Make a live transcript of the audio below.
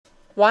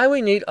Why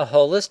we need a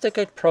holistic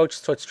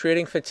approach towards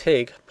treating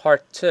fatigue,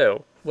 Part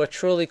 2. What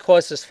truly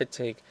causes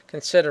fatigue?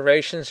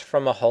 Considerations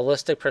from a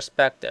holistic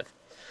perspective.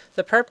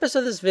 The purpose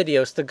of this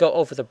video is to go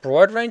over the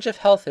broad range of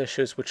health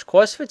issues which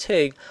cause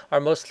fatigue, are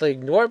mostly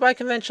ignored by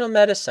conventional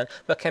medicine,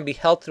 but can be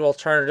helped through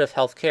alternative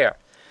health care.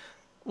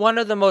 One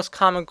of the most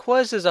common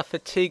causes of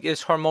fatigue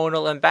is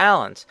hormonal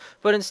imbalance,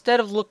 but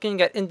instead of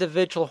looking at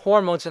individual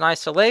hormones in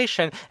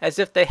isolation as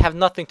if they have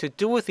nothing to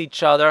do with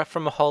each other,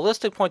 from a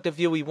holistic point of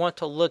view, we want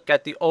to look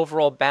at the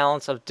overall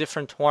balance of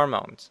different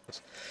hormones.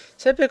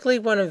 Typically,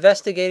 when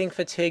investigating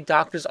fatigue,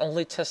 doctors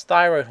only test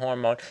thyroid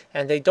hormone,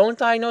 and they don't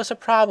diagnose a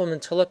problem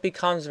until it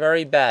becomes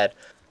very bad.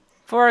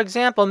 For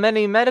example,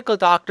 many medical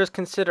doctors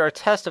consider a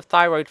test of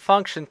thyroid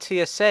function,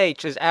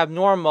 TSH, as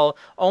abnormal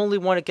only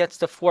when it gets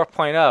to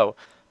 4.0.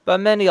 But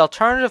many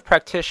alternative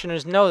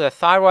practitioners know that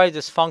thyroid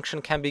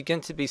dysfunction can begin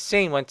to be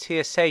seen when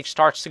TSH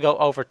starts to go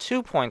over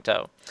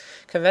 2.0.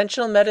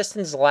 Conventional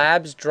medicine's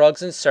labs,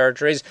 drugs, and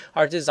surgeries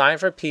are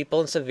designed for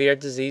people in severe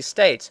disease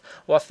states.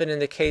 Often in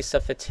the case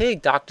of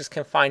fatigue, doctors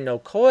can find no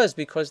cause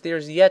because there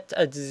is yet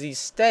a disease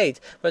state,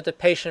 but the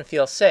patient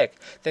feels sick.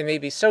 They may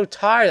be so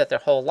tired that their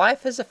whole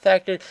life is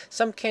affected,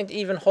 some can't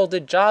even hold a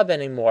job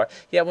anymore.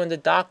 Yet when the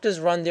doctors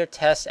run their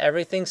tests,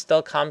 everything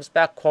still comes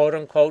back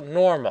quote-unquote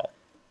normal.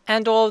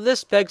 And all of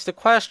this begs the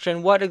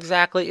question, what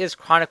exactly is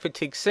chronic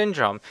fatigue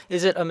syndrome?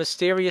 Is it a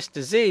mysterious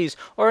disease,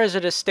 or is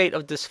it a state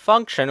of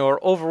dysfunction or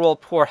overall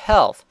poor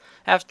health?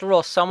 After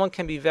all, someone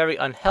can be very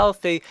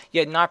unhealthy,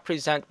 yet not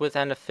present with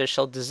an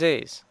official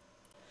disease.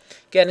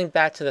 Getting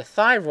back to the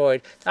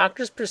thyroid,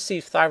 doctors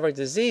perceive thyroid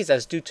disease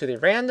as due to the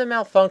random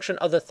malfunction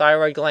of the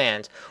thyroid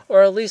gland,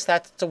 or at least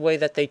that's the way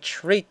that they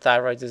treat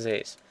thyroid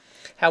disease.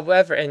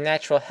 However, in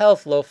natural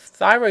health, low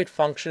thyroid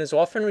function is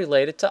often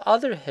related to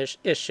other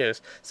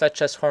issues,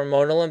 such as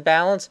hormonal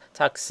imbalance,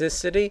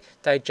 toxicity,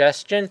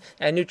 digestion,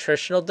 and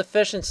nutritional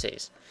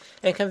deficiencies.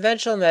 In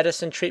conventional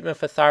medicine, treatment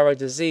for thyroid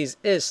disease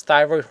is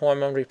thyroid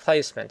hormone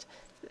replacement.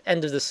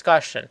 End of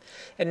discussion.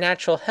 In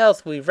natural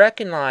health, we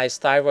recognize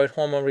thyroid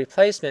hormone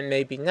replacement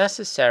may be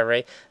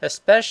necessary,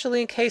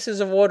 especially in cases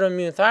of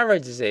autoimmune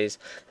thyroid disease,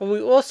 but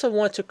we also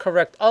want to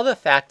correct other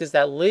factors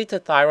that lead to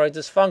thyroid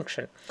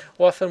dysfunction.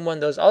 Often when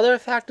those other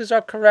factors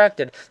are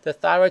corrected, the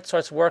thyroid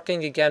starts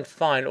working again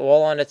fine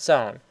all on its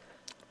own.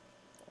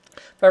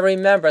 But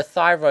remember,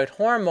 thyroid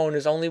hormone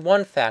is only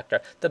one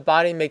factor. The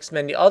body makes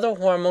many other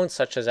hormones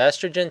such as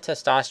estrogen,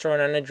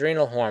 testosterone, and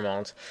adrenal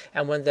hormones,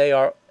 and when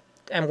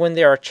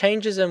there are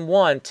changes in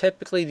one,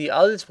 typically the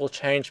others will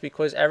change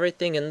because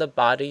everything in the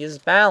body is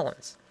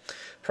balanced.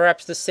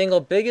 Perhaps the single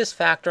biggest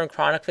factor in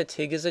chronic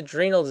fatigue is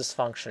adrenal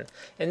dysfunction.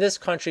 In this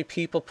country,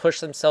 people push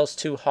themselves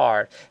too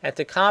hard, and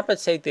to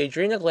compensate, the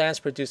adrenal glands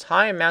produce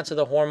high amounts of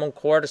the hormone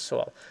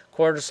cortisol.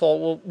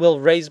 Cortisol will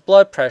raise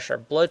blood pressure,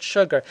 blood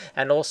sugar,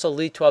 and also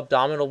lead to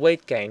abdominal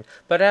weight gain.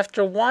 But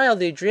after a while,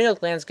 the adrenal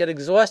glands get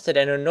exhausted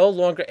and are no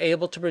longer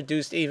able to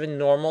produce even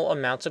normal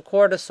amounts of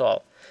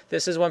cortisol.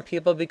 This is when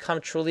people become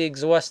truly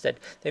exhausted.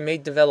 They may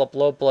develop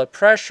low blood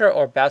pressure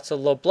or bouts of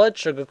low blood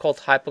sugar called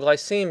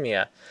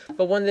hypoglycemia.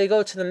 But when they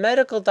go to the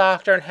medical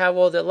doctor and have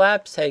all their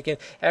labs taken,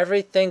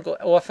 everything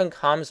often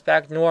comes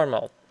back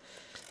normal.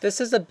 This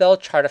is a bell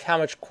chart of how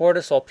much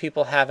cortisol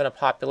people have in a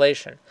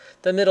population.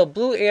 The middle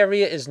blue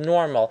area is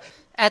normal.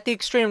 At the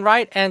extreme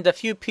right end, a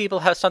few people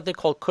have something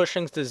called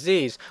Cushing's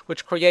disease,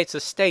 which creates a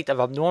state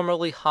of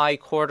abnormally high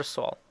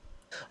cortisol.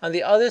 On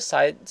the other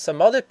side,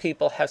 some other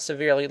people have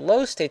severely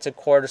low states of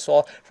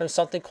cortisol from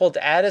something called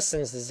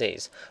Addison's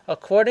disease.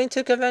 According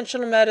to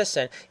conventional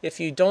medicine, if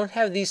you don't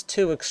have these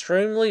two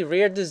extremely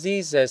rare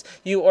diseases,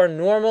 you are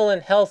normal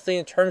and healthy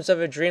in terms of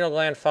adrenal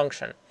gland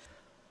function.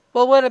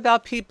 Well, what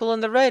about people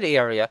in the red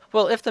area?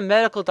 Well, if the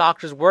medical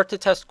doctors were to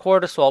test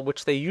cortisol,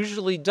 which they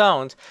usually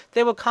don't,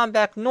 they would come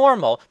back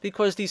normal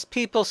because these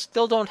people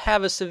still don't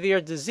have a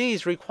severe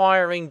disease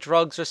requiring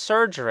drugs or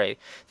surgery.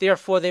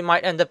 Therefore, they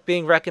might end up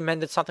being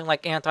recommended something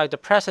like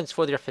antidepressants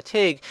for their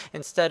fatigue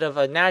instead of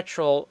a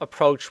natural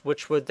approach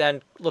which would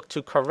then look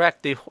to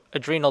correct the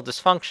adrenal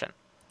dysfunction.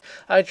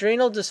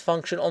 Adrenal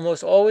dysfunction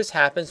almost always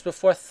happens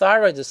before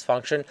thyroid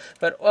dysfunction,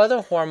 but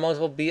other hormones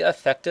will be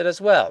affected as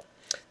well.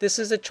 This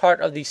is a chart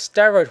of the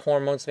steroid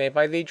hormones made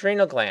by the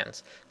adrenal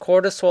glands.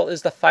 Cortisol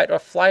is the fight or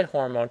flight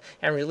hormone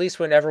and released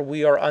whenever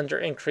we are under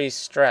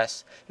increased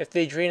stress. If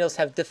the adrenals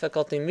have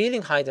difficulty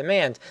meeting high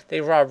demand, they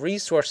rob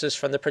resources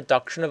from the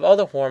production of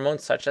other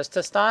hormones such as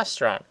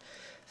testosterone.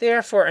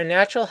 Therefore, in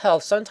natural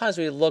health, sometimes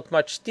we look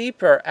much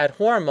deeper at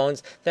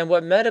hormones than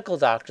what medical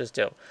doctors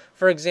do.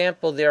 For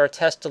example, there are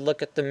tests to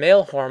look at the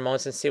male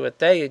hormones and see what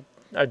they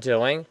are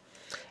doing.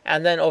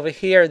 And then over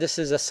here, this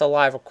is a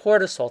saliva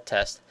cortisol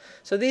test.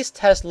 So these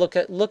tests look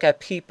at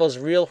people's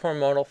real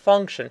hormonal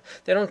function.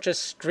 They don't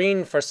just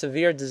screen for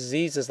severe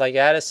diseases like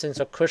Addison's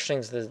or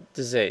Cushing's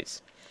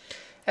disease.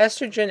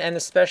 Estrogen and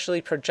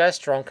especially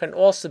progesterone can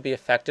also be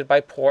affected by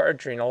poor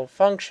adrenal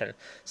function.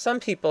 Some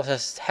people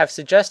have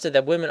suggested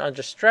that women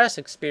under stress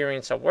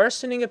experience a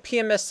worsening of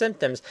PMS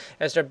symptoms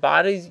as their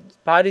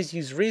bodies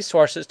use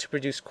resources to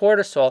produce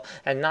cortisol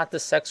and not the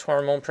sex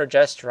hormone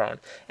progesterone.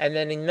 And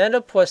then in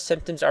menopause,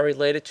 symptoms are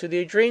related to the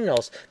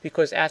adrenals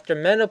because after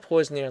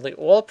menopause, nearly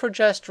all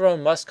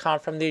progesterone must come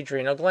from the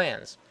adrenal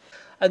glands.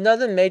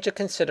 Another major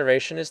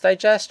consideration is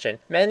digestion.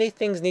 Many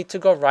things need to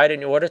go right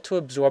in order to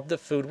absorb the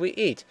food we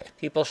eat.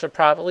 People should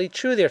properly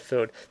chew their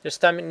food. Their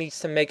stomach needs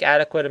to make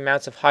adequate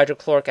amounts of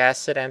hydrochloric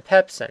acid and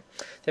pepsin.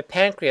 The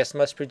pancreas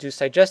must produce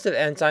digestive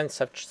enzymes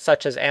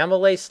such as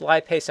amylase,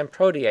 lipase, and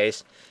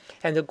protease.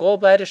 And the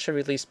gallbladder should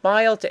release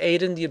bile to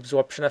aid in the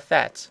absorption of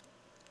fats.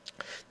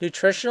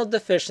 Nutritional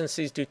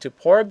deficiencies due to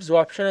poor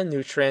absorption of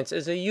nutrients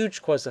is a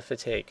huge cause of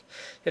fatigue.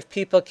 If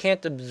people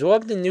can't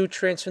absorb the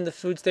nutrients from the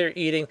foods they're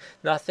eating,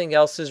 nothing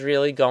else is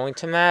really going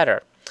to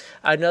matter.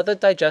 Another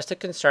digestive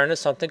concern is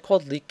something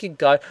called leaky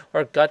gut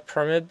or gut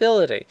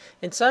permeability.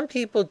 In some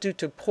people, due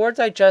to poor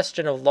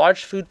digestion of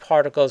large food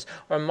particles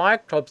or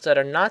microbes that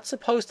are not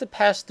supposed to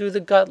pass through the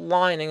gut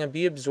lining and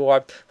be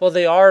absorbed, well,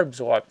 they are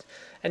absorbed.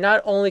 And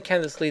not only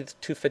can this lead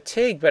to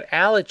fatigue, but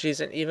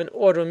allergies and even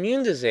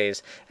autoimmune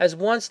disease, as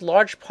once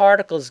large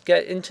particles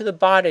get into the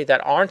body that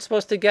aren't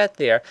supposed to get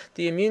there,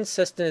 the immune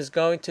system is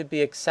going to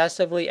be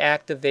excessively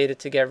activated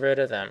to get rid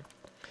of them.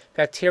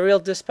 Bacterial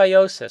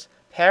dysbiosis,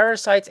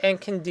 parasites, and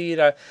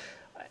candida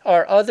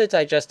are other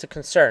digestive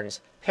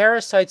concerns.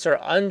 Parasites are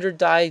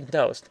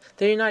underdiagnosed.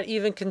 They are not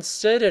even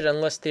considered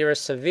unless there are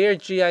severe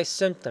GI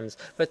symptoms,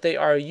 but they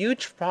are a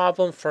huge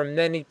problem for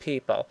many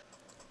people.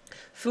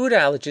 Food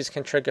allergies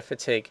can trigger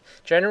fatigue.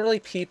 Generally,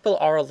 people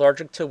are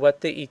allergic to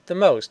what they eat the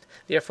most.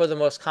 Therefore, the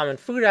most common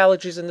food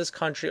allergies in this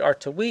country are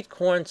to wheat,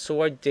 corn,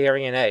 soy,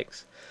 dairy, and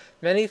eggs.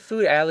 Many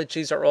food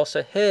allergies are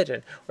also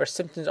hidden, or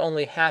symptoms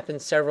only happen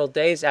several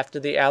days after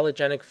the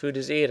allergenic food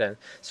is eaten,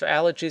 so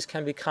allergies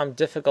can become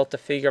difficult to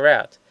figure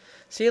out.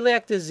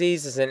 Celiac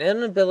disease is an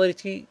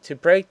inability to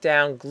break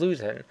down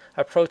gluten,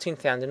 a protein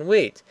found in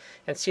wheat,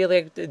 and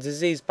celiac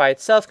disease by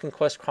itself can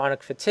cause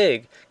chronic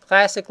fatigue.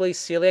 Classically,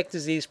 celiac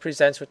disease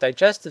presents with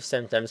digestive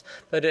symptoms,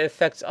 but it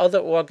affects other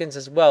organs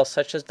as well,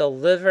 such as the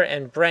liver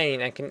and brain,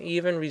 and can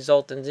even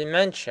result in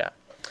dementia.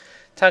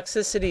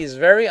 Toxicity is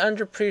very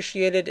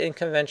underappreciated in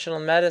conventional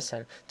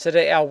medicine.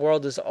 Today, our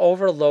world is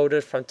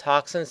overloaded from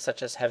toxins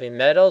such as heavy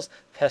metals,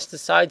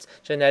 pesticides,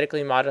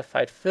 genetically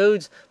modified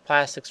foods,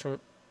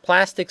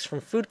 plastics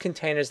from food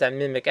containers that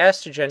mimic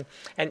estrogen,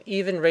 and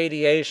even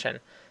radiation.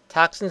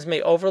 Toxins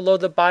may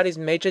overload the body's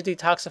major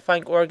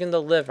detoxifying organ,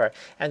 the liver,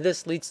 and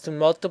this leads to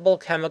multiple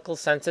chemical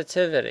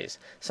sensitivities.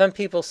 Some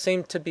people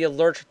seem to be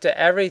allergic to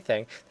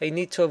everything. They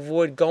need to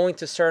avoid going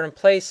to certain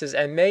places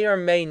and may or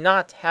may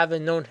not have a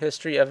known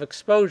history of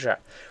exposure.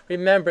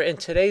 Remember, in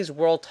today's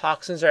world,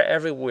 toxins are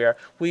everywhere.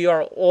 We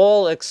are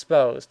all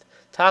exposed.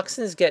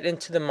 Toxins get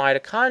into the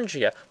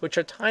mitochondria, which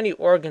are tiny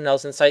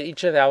organelles inside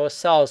each of our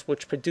cells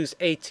which produce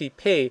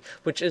ATP,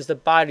 which is the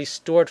body's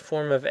stored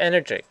form of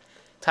energy.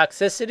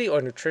 Toxicity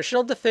or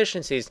nutritional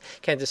deficiencies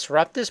can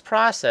disrupt this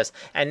process,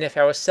 and if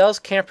our cells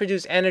can't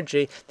produce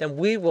energy, then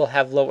we will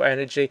have low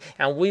energy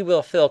and we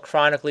will feel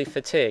chronically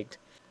fatigued.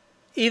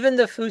 Even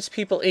the foods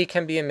people eat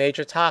can be a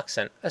major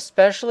toxin,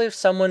 especially if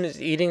someone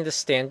is eating the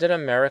standard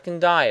American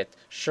diet.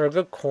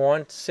 Sugar,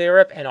 corn,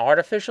 syrup, and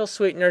artificial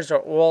sweeteners are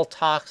all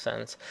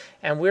toxins.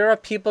 And where are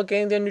people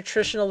getting their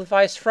nutritional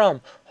advice from?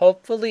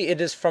 Hopefully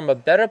it is from a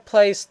better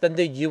place than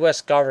the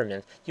U.S.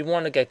 government. You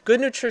want to get good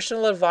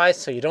nutritional advice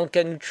so you don't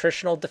get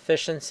nutritional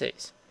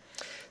deficiencies.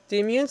 The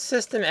immune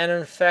system and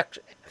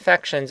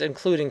infections,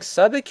 including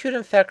subacute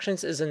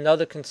infections, is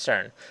another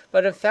concern.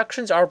 But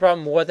infections are about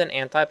more than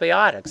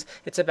antibiotics.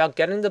 It's about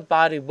getting the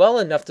body well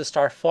enough to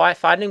start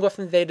fighting off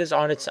invaders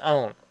on its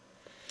own.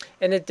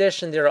 In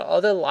addition, there are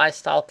other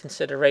lifestyle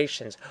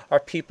considerations. Are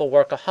people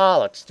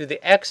workaholics? Do they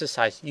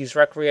exercise, use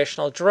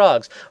recreational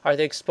drugs? Are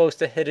they exposed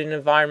to hidden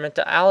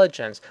environmental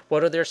allergens?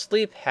 What are their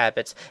sleep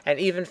habits? And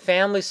even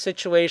family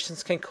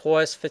situations can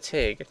cause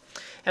fatigue.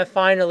 And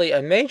finally,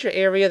 a major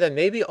area that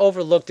may be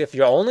overlooked if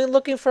you're only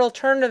looking for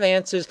alternative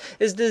answers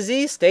is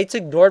disease states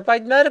ignored by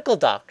medical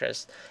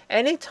doctors.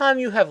 Anytime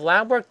you have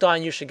lab work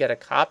done, you should get a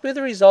copy of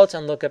the results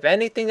and look up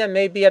anything that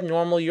may be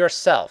abnormal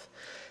yourself.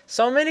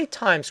 So many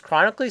times,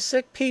 chronically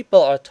sick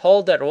people are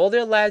told that all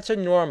their labs are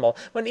normal,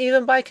 when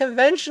even by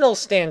conventional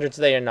standards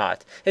they are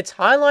not. It's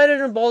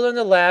highlighted in bold in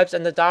the labs,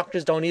 and the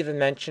doctors don't even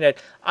mention it.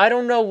 I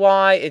don't know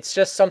why, it's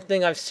just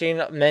something I've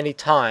seen many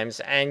times,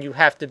 and you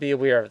have to be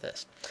aware of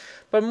this.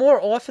 But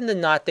more often than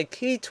not, the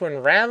key to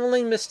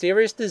unraveling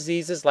mysterious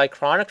diseases like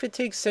chronic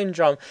fatigue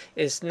syndrome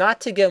is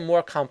not to get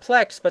more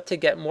complex, but to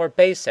get more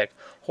basic.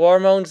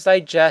 Hormones,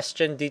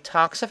 digestion,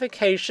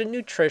 detoxification,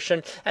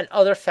 nutrition, and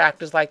other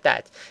factors like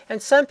that.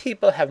 And some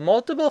people have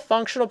multiple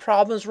functional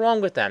problems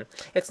wrong with them.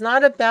 It's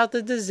not about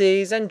the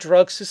disease and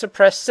drugs to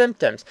suppress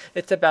symptoms.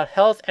 It's about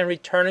health and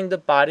returning the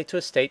body to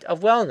a state of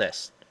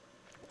wellness.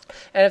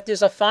 And if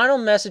there's a final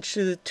message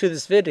to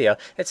this video,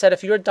 it's that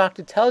if your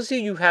doctor tells you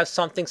you have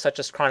something such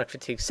as chronic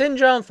fatigue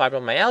syndrome,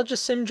 fibromyalgia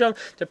syndrome,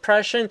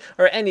 depression,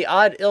 or any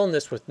odd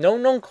illness with no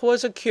known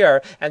cause or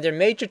cure, and their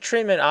major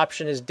treatment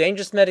option is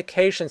dangerous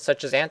medications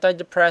such as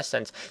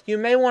antidepressants, you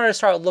may want to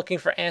start looking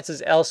for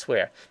answers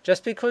elsewhere.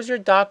 Just because your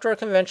doctor or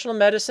conventional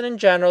medicine in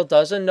general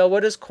doesn't know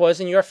what is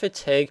causing your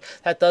fatigue,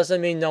 that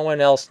doesn't mean no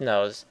one else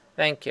knows.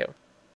 Thank you.